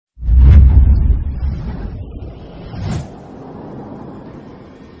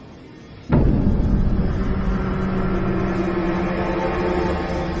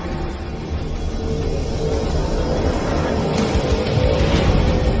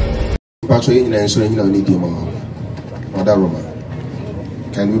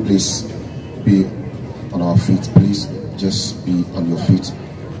can we please be on our feet? Please just be on your feet.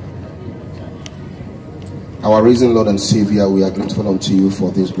 Our risen Lord and Savior, we are grateful unto you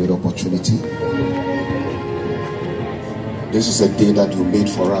for this great opportunity. This is a day that you made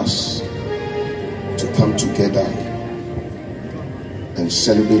for us to come together and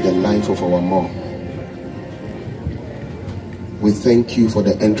celebrate the life of our mom. We thank you for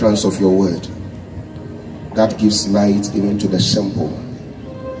the entrance of your word that gives light even to the simple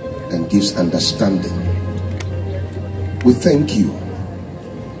and gives understanding. We thank you.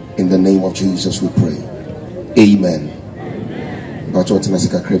 In the name of Jesus we pray. Amen.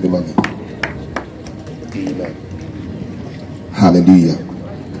 Amen. Hallelujah.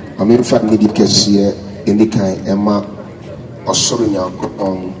 I mean, fact, need to here any kind Emma or sorry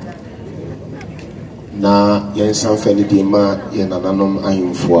on na yen san fani di ma yen nananom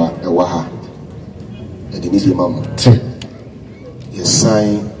ahemfo a ewa ha e de ni di ma mo yes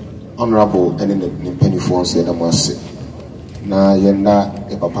sign honorable and the penifo say da mo ase na yen na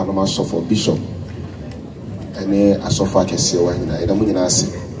e papa no ma so for bishop ene asofa kese wa nyina e da mo nyina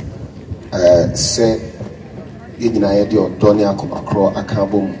ase se yina ye de odo ne akomakro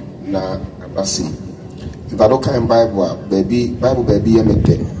akabom na abasi if I don't kind bible baby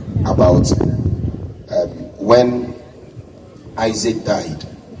about when Isaac died.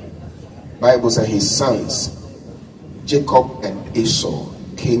 Bible says his sons Jacob and Esau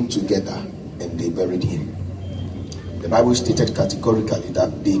came together and they buried him. The Bible stated categorically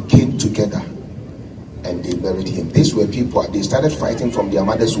that they came together and they buried him. These were people, they started fighting from their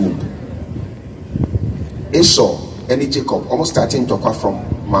mother's womb. Esau and Jacob almost starting to come from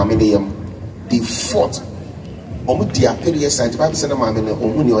Maminium. They fought. Almost the period side. The Bible said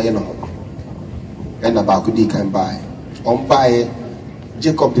and about could can buy. On buy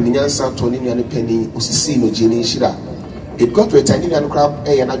Jacob the Minyansa Tony and penny Usisi no Jenny Shira. It got to a tiny and crab,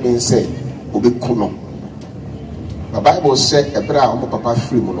 and I've been saying, Obe Kuno. The Bible said, Ebra, Papa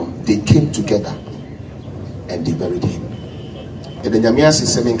Frimono, they came together and they buried him. And the Yamias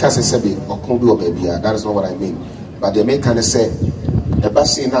is 7 Casa Sebi or Kumbi or Baby, that is not what I mean. But the American said,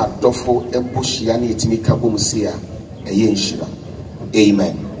 Ebasina, Dofo, Ebushiani, Timika Bumusia, a Yen Shira.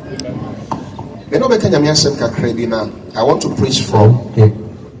 Amen. I want to preach from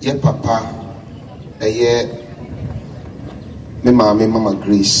your papa, Mama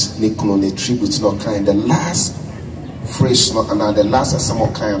Grace, Nikolone tribute not kind. The last phrase not another, the last some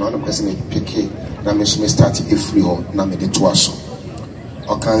more kind. I'm question picky. Now me start if free home. Now me the tuaso.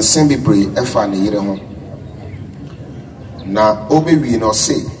 Or can send me brave. If I need home. Now obey we not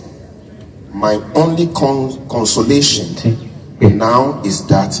say. My only consolation now is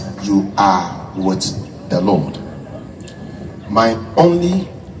that you are with the Lord. My only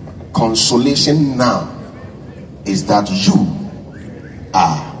consolation now is that you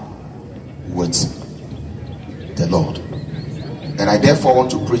are with the Lord. And I therefore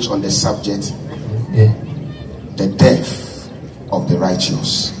want to preach on the subject, the death of the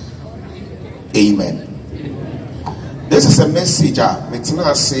righteous. Amen. This is a message.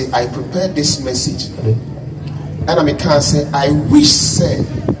 I prepared this message. And I can say, I wish say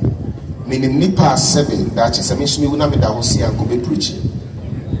meaning nipa 7 that is a mission we na me da ho see and go be preaching.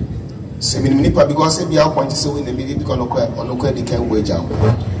 Say meaning nipa because say bia point say we na be because onokwa di kan wage out.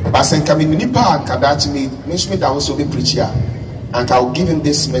 But say come nipa can that me mission da ho so be preacher and I will give him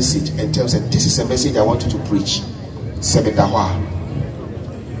this message and tell him this is a message I want you to preach. Say be da ho.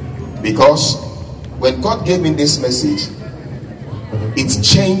 Because when God gave me this message, it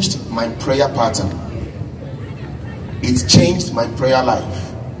changed my prayer pattern. It changed my prayer life.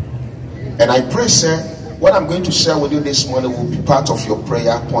 And I pray, sir, what I'm going to share with you this morning will be part of your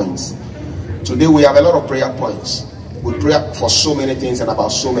prayer points. Today we have a lot of prayer points. We pray for so many things and about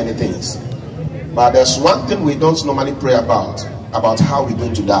so many things. But there's one thing we don't normally pray about how we're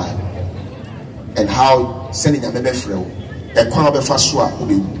going to die. And how sending a baby frail.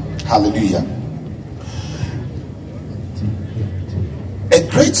 Hallelujah. A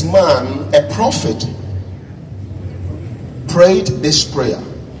great man, a prophet, prayed this prayer.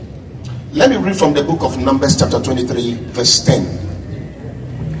 Let me read from the book of Numbers chapter 23 verse 10.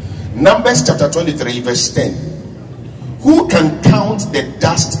 Numbers chapter 23 verse 10. Who can count the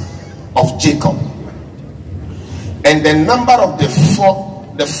dust of Jacob and the number of the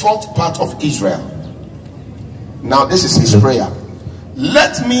fourth part of Israel? Now this is his prayer.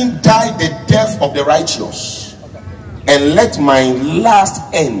 Let me die the death of the righteous, and let my last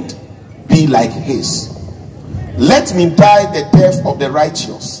end be like his. Let me die the death of the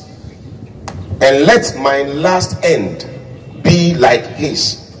righteous, and let my last end be like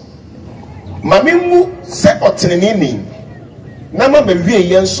his. Mamimu se otenenini. Nama me wie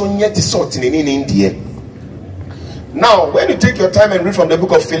yenso nye ti se otenenini ndiye. Now, when you take your time and read from the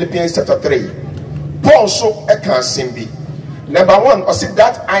book of Philippians chapter 3, Paul so can simbi. Number 1, or say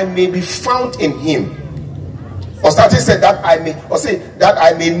that I may be found in him. Or starting said that I may, or say that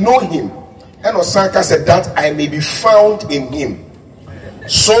I may know him. And Osanka said that I may be found in him.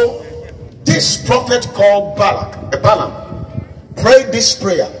 So this prophet called Balaam prayed this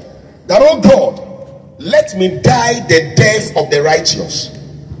prayer that, oh God, let me die the death of the righteous.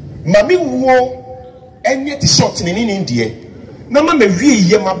 Mami wo enye ti short in India. Nama me wie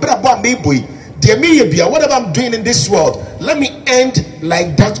ye ma brabo me boy. Dear me bia, whatever I'm doing in this world, let me end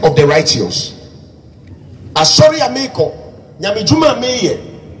like that of the righteous. Asori ameko nyame juma meye.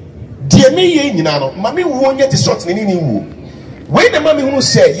 Dear me ye nyina no mami wo enye ti short in wo. When the mami who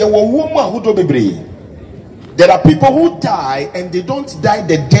say ye wo wo ma hudo bebre. There are people who die and they don't die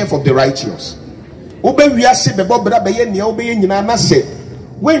the death of the righteous. Ube wiase bebo bra beye nia ube ye nyina na se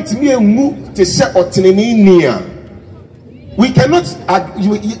went me enwu te se oteneni nia. We cannot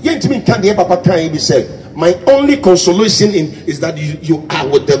you can the papa can be said my only consolation is that you are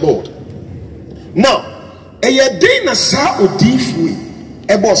with the Lord. Now eye day na sa odifui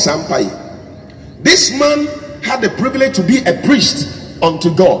ebo sampai. This man had the privilege to be a priest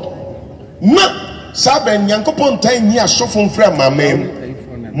unto God. Na Saben Yankopon time near Sofon Fra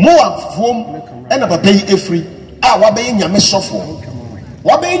Mamem Moab from and a pay every Wabe Yame Sofon.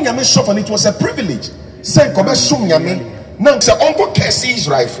 Wabe Yame Sofon, it was a privilege. Say, Come Sum Yame. Now, say, Uncle curse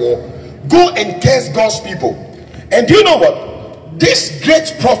Israel for go and curse God's people. And do you know what? This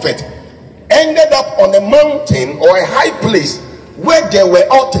great prophet ended up on a mountain or a high place where there were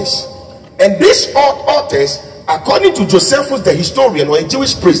altars. And these altars, according to Josephus, the historian or a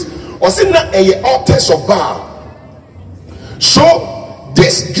Jewish priest, was in the altars of Baal. So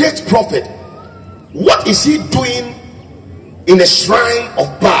this great prophet, what is he doing in a shrine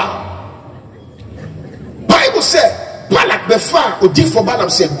of Baal? Bible said Balak Befa Odi for Balaam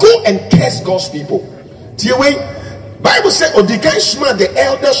said go and curse God's people. Bible said Odikan Shema the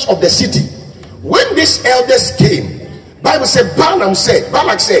elders of the city. When these elders came, Bible said Balak said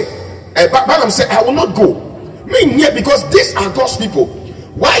I will not go. Me here because these are God's people.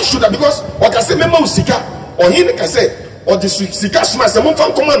 Why should I? Because what I say, Memo Sika, or he can say, or the Sika Smas, the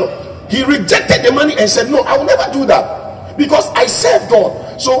Monfan Commando, he rejected the money and said, no, I will never do that because I serve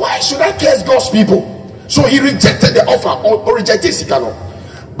God. So why should I curse God's people? So he rejected the offer or rejected Sikano.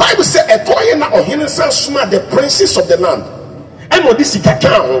 Bible said, a Koyana or Hinasa Suma, the princes of the land, and what this Sika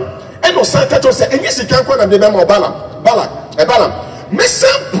can, and no Santa said, and yes, you can't call them the name of Balaam. Mesa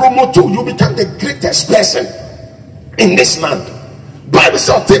promote you become the greatest person in this land. Bible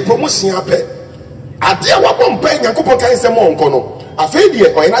says take promotion happen. Ade wa bompa Nyankopon kan se mo nko no.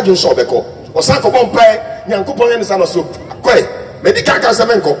 Afedie o ina jo so beko. O san ko bompa Nyankopon yen sa no so. Koi, medical kan se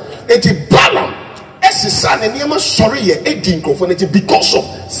menko. Eti Balaam esisa ne niam sorry ye edi nkofo ne because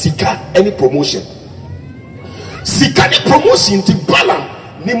of sika any promotion. Sika ni promotion ti Balaam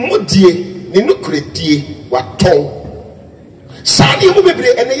ni modie ni no kredie wa ton. Sa ni mu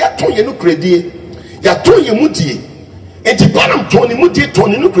bebre ene ya ton ye no kredie. Ya ton ye mudie. And the Balaam Tony Mudi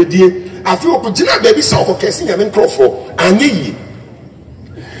Tony no credit. I feel Kujina baby saw for casing a man for and ye.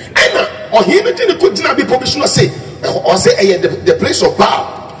 And or him didn't Kujina be provisional say or say the place of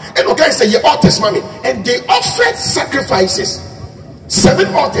Baal. And okay, say your altars, mommy, and they offered sacrifices. 7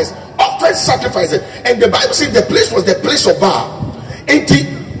 altars offered sacrifices, and the Bible says the place was the place of Baal. And the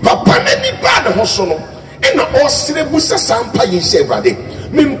Papa Nani Bad Hosono, and all Sirebusa Sampa ye say, Brady.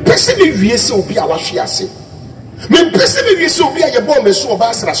 Min personally, we will be our Shiasi. Men person me so be a bomb so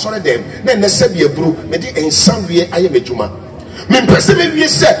basra sore dem na na se be bru me di ensan wie aye medjuma men person me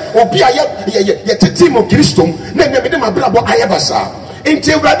say obi aye ye tete mo Kristo na na me de mabrabo aye basa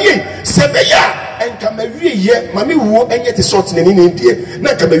enti awrade se be ya enka ma wie ye ma me wo enye te sort ne ni ndie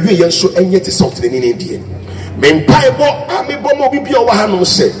na enka ma wie ye nso enye te sort ne ni ndie men paibo ami bomo bibi o wa hanu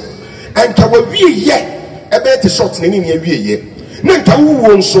se enka wa wie ye ebe te sort ne ni wie ye na enka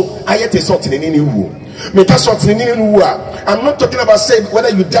wo nso aye te sort ne ni wo. I'm not talking about saying whether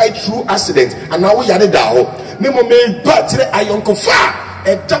you died through accident and now we are down. Nemo me battery iron kofa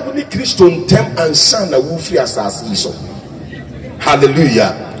e dabuni Kristo ntem ansa na wo free asase iso.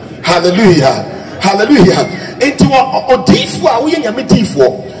 Hallelujah. Hallelujah. Hallelujah. Into odifo a wo ye nyame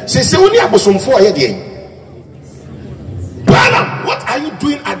difo. Se woni abosomfo aye de. Balaam, what are you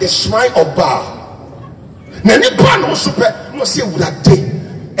doing at the shrine of Baal? Na ni ba no super no say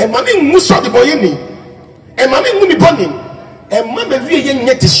wurade. E ma me muso de boye ni. And mammy muni bonny, and mamma really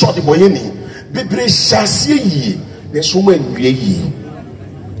yet is short boy any. Bebre chassis ye, there's woman ye.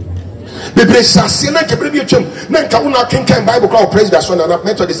 Bebre sase na kebre bi etwam na nka wo na kenkan Bible crowd praise the son na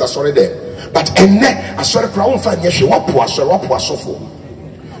Methodist asore there. But enne asore crowd won fa nyehwe wapo asore wapo asofo.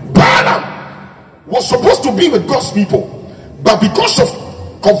 Balaam was supposed to be with God's people, but because of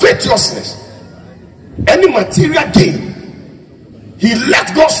covetousness, any material gain, he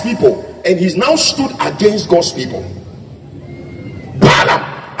left God's people and he's now stood against God's people. Balaam,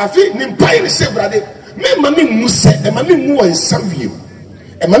 I feel nimpai ni se brade, me mami muse, e mami mu ensavio,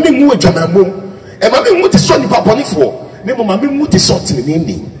 e mami mu jamamum, e mami mu te so ni paponifo, ne mo mami mu te so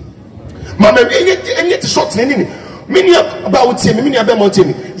tinini. Mama enye te so tinini. Many about him, many about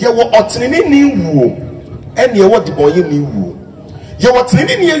him. You were ottening new, and you what the boy in you. You were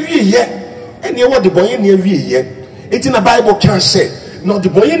training near ye, and you what the boy in ye. It's in the Bible can say, not the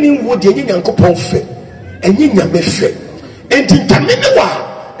boy in wood, the young couple fe, and yin me fe. And in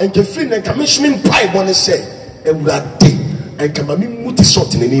Tamina, and the fin and commissioning pipe on the say, and that day, and Kamami Muti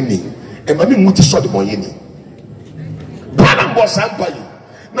sort in any, and Mammy Muti sort the boy in. Balaam was Empire.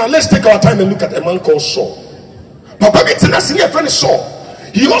 Now let's take our time and look at a man called Saul. Papa Saul,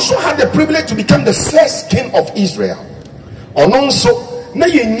 he also had the privilege to become the first king of Israel. Also, na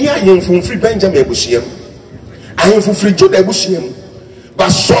yenya from free Benjamin Bushiam, and from free Judah Bushiam.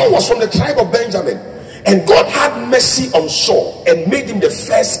 But Saul was from the tribe of Benjamin, and God had mercy on Saul and made him the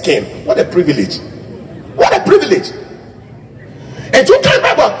first king. What a privilege! What a privilege! And you can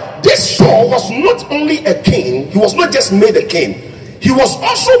remember, this Saul was not only a king; he was not just made a king; he was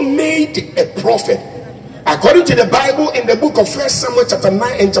also made a prophet. According to the Bible, in the book of 1 Samuel chapter 9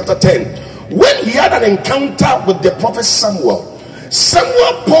 and chapter 10, when he had an encounter with the prophet Samuel,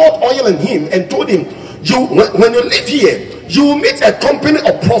 Samuel poured oil on him and told him, when you live here, you will meet a company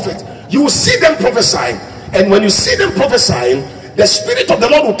of prophets. You will see them prophesying, and when you see them prophesying, the Spirit of the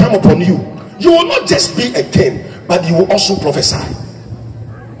Lord will come upon you. You will not just be a king, but you will also prophesy.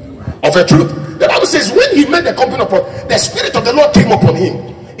 Of a truth, the Bible says when he met the company of prophets, the Spirit of the Lord came upon him.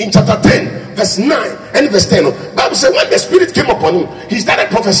 In chapter 10, verse 9 and verse 10, the Bible said when the Spirit came upon him, he started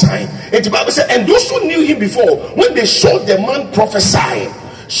prophesying. And the Bible said, and those who knew him before, when they saw the man prophesying,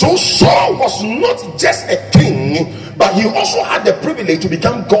 so Saul was not just a king, but he also had the privilege to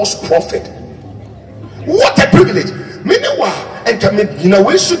become God's prophet. What a privilege! Meanwhile, and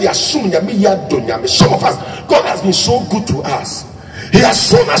we should assume some of us, God has been so good to us. He has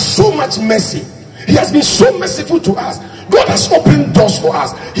shown us so much mercy. He has been so merciful to us. God has opened doors for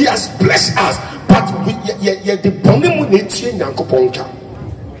us. He has blessed us. But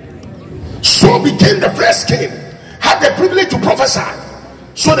Saul became the first king, had the privilege to prophesy.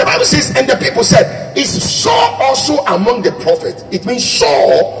 So the Bible says, and the people said, is Saul also among the prophets? It means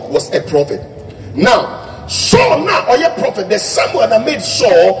Saul was a prophet. Now, Saul now or a prophet, there's someone that made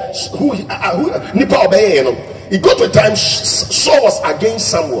Saul who he got to a time Saul was against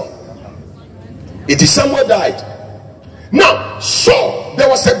Samuel. It is Samuel died. Now, Saul, there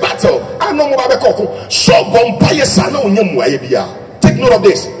was a battle. Take note of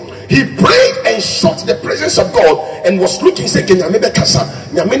this. He prayed and sought the presence of God and was looking, saying, and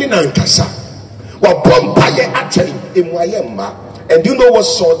do you know what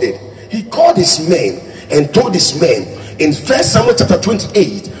Saul did? He called his men and told his men in 1 Samuel chapter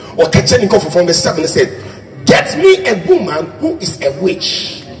 28 or from verse 7, he said, get me a woman who is a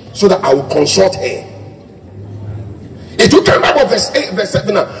witch so that I will consult her. If you can remember verse 8, verse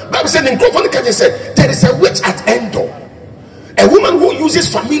 7 now, Bible said in Colossians said there is a witch at Endor, a woman who uses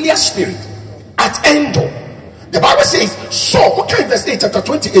familiar spirit at Endor. The Bible says, so okay, verse 8, chapter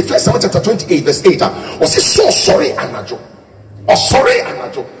 28, 1 Samuel chapter 28, verse 8, was it so sorry anajo or sorry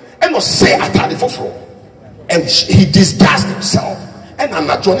anajo and was say atade foforo, and he disguised himself and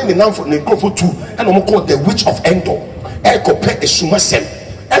anajo in the name for Apuutoo and called the witch of Endor. Eko pe esumasem,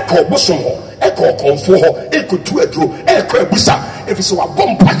 eko bosomo, eko konfo, eko tu edro, eko ebusa, if it's a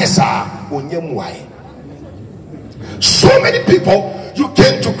bomba yesa onyemwai. So many people, you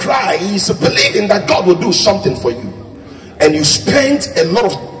came to Christ believing that God will do something for you, and you spent a lot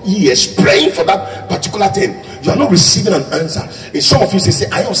of years praying for that particular thing. You are not receiving an answer. And some of you say,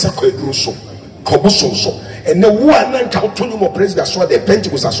 I also so. And the one and count to more praise that saw them,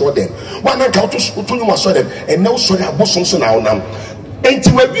 Pentecost I saw them. One and count to you saw them, and now saw their bosom now. And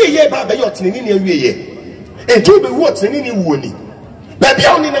to be a year by your tin in a year, and to be what's in any woody. Baby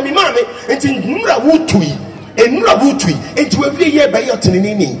only in a mammy, and in Nura Wootui. And into every year by your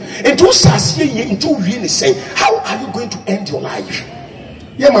tinini, and to Sas ye into really saying, how are you going to end your life?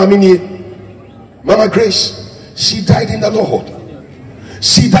 Yeah, Mama Grace, she died in the Lord.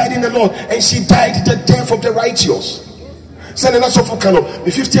 She died in the Lord, and she died the death of the righteous. Sending us off for Kano,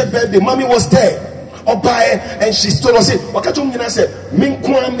 the 50th birthday, mommy was there. and she told us, and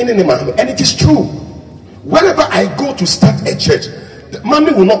it is true. Whenever I go to start a church,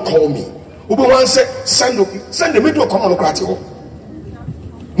 mommy will not call me. Ubo say send me to a common party.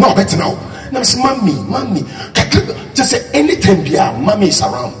 No, better now. Now say mommy, just say anytime mommy is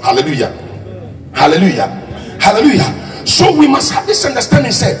around. Hallelujah. So we must have this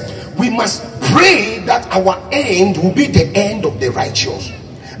understanding. Say we must pray that our end will be the end of the righteous.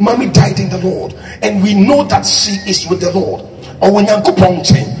 Mommy died in the Lord, and we know that she is with the Lord. Or when you go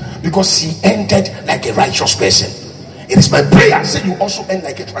because she ended like a righteous person. It is my prayer. Say you also end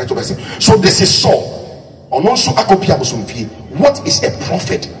like a righteous person. So this is Saul. What is a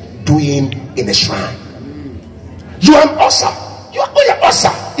prophet doing in a shrine? You are an usher. You are an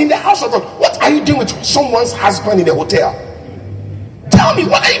usher in the house of God. What are you doing with someone's husband in the hotel? Tell me,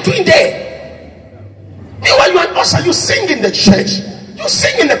 what are you doing there? Meanwhile, you are an usher. You sing in the church. You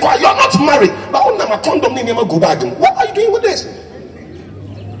sing in the choir. You are not married. But what are you doing with this?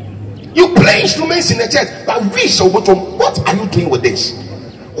 You play instruments in the church, but what are you doing with this?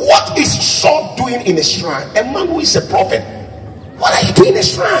 What is Saul doing in a shrine? A man who is a prophet. What are you doing in a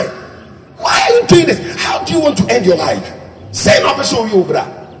shrine? Why are you doing this? How do you want to end your life? Say no person you, brother.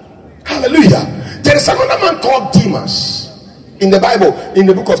 Hallelujah. There is another man called Demas in the Bible, in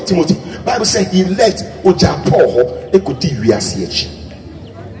the book of Timothy. Bible says he left Ojapoho ekudi wiasiechi.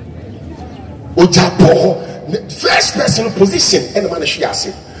 Ojapoho, first person position and the man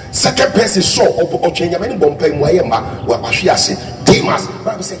shiase. Second person saw Demas.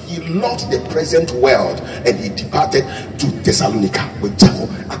 Bible said he loved the present world and he departed to Thessalonica with Jacob.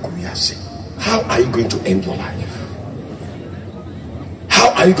 How are you going to end your life?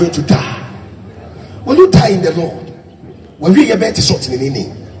 How are you going to die? Will you die in the Lord? When we get to sort in the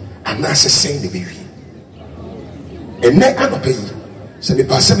name and now say the baby and then I don't pay. So the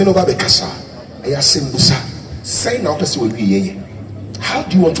person over the casa. I ask say now to see what we. How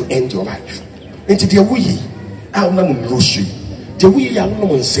do you want to end your life? Into the way I will not lose you. The way I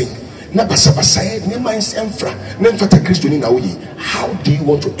will not say, how do you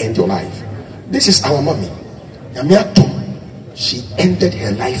want to end your life? This is our mommy. She ended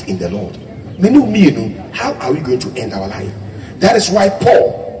her life in the Lord. How are we going to end our life? That is why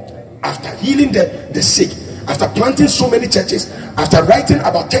Paul, after healing the sick, after planting so many churches, after writing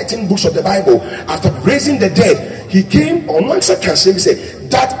about 13 books of the Bible, after raising the dead, he came on one second, he said,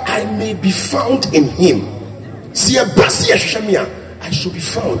 that I may be found in him. I should be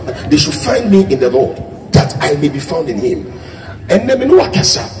found. They should find me in the Lord, that I may be found in him. And then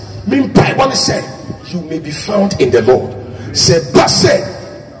Bible said, you may be found in the Lord. Say,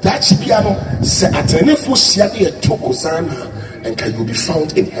 that's piano. Say, and can you be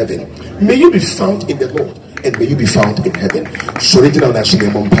found in heaven? May you be found in the Lord, and may you be found in heaven. So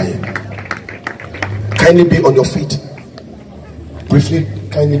kindly be on your feet. Briefly,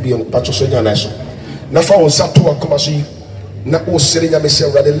 kindly be on Let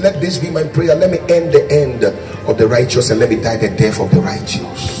this be my prayer. Let me end the end of the righteous and let me die the death of the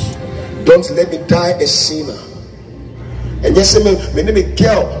righteous. Don't let me die a sinner. And yes, my name is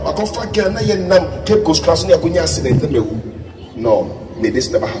girl. No, may this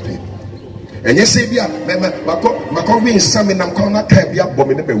never happen. And yes, may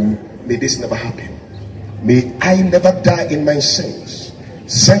this never happen. May I never die in my sins.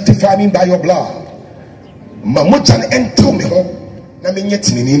 Sanctify me by your blood.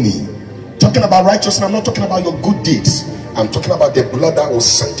 Talking about righteousness, I'm not talking about your good deeds. I'm talking about the blood that will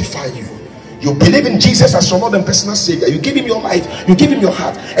sanctify you. You believe in Jesus as your Lord and personal Savior. You give him your life, you give him your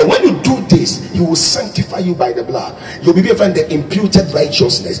heart, and when you do this, he will sanctify you by the blood. You'll be given the imputed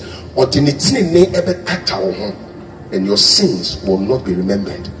righteousness, and your sins will not be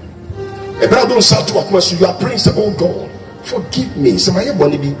remembered. You are praying, say, oh God, forgive me.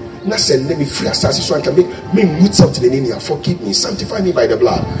 Let me free assassin so I can make me roots out in the forgive me, sanctify me by the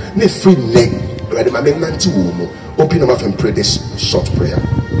blood. May free leg. Open your mouth and pray this short prayer.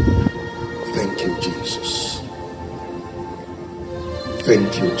 Thank you, Jesus.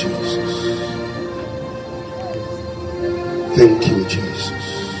 Thank you, Jesus. Thank you, Jesus.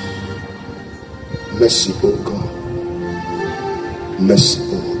 Mercy, oh God. Mercy,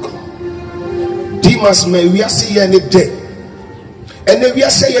 oh God. Demas, may we see any day. And then we are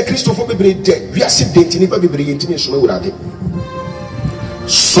saying Christopher be very dead. We are saying Dentini be very international.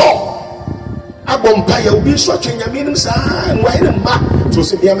 So, Abompaya will be such a means and why the map to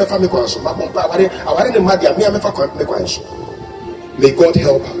see me a family council. May God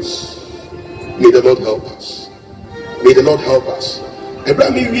help us. May the Lord help us. May the Lord help us.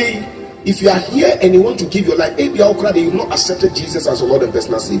 Abraham, if you are here and you want to give your life, maybe you have not accepted Jesus as your Lord and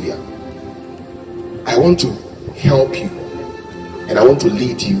personal Savior. I want to help you and I want to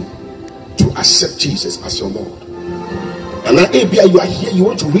lead you to accept Jesus as your Lord. And now, you are here, you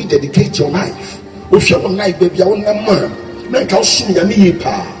want to rededicate your life. If you're on life, baby, I want a man.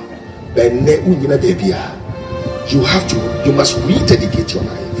 You have to, you must rededicate your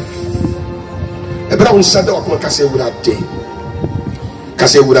life. Ebra said, "Oh, kase wurade,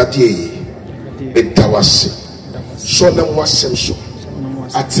 kase wurade, bedawase. So na mwasem so,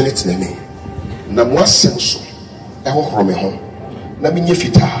 atlet nene. Na mwasem so, eho horome ho. Na minye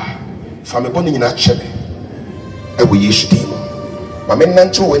fita, fa me boni nyina chebe. Ewo Yesu dim. Ma me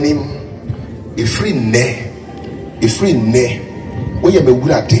nanto wanim, efri ne, wo ye me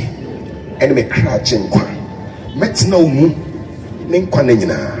wurade, ene me kra chenkwa. Metna umu, ne nkwa na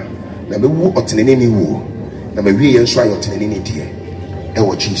nyina. Na me wu otenene ni wu. Na me wie yenso ayotenene ni die.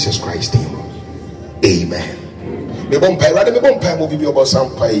 Ewo Jesus Christ dim. Amen. Me bompa rade me bompa mo bibi obo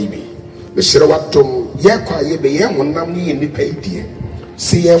sampa ibi. Me sere watom ye kwa ye be ye honam ni ye nipa idie.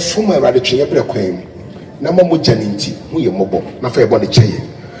 Se ye foma rade twe ye bre kwan. Na mo jani nti mo ye mobo na fa ye bo ne cheye.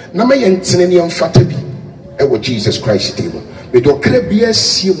 Na me ye ntene ne mfata bi. Ewo Jesus Christ dim. Me do kra bia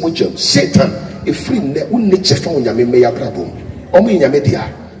sie mo jam Satan e free ne unne chefa onyame me ya brabom. Omo nyame dia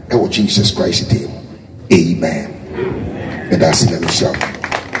ewo Jesus Christ dim. Amen. And that's the mission.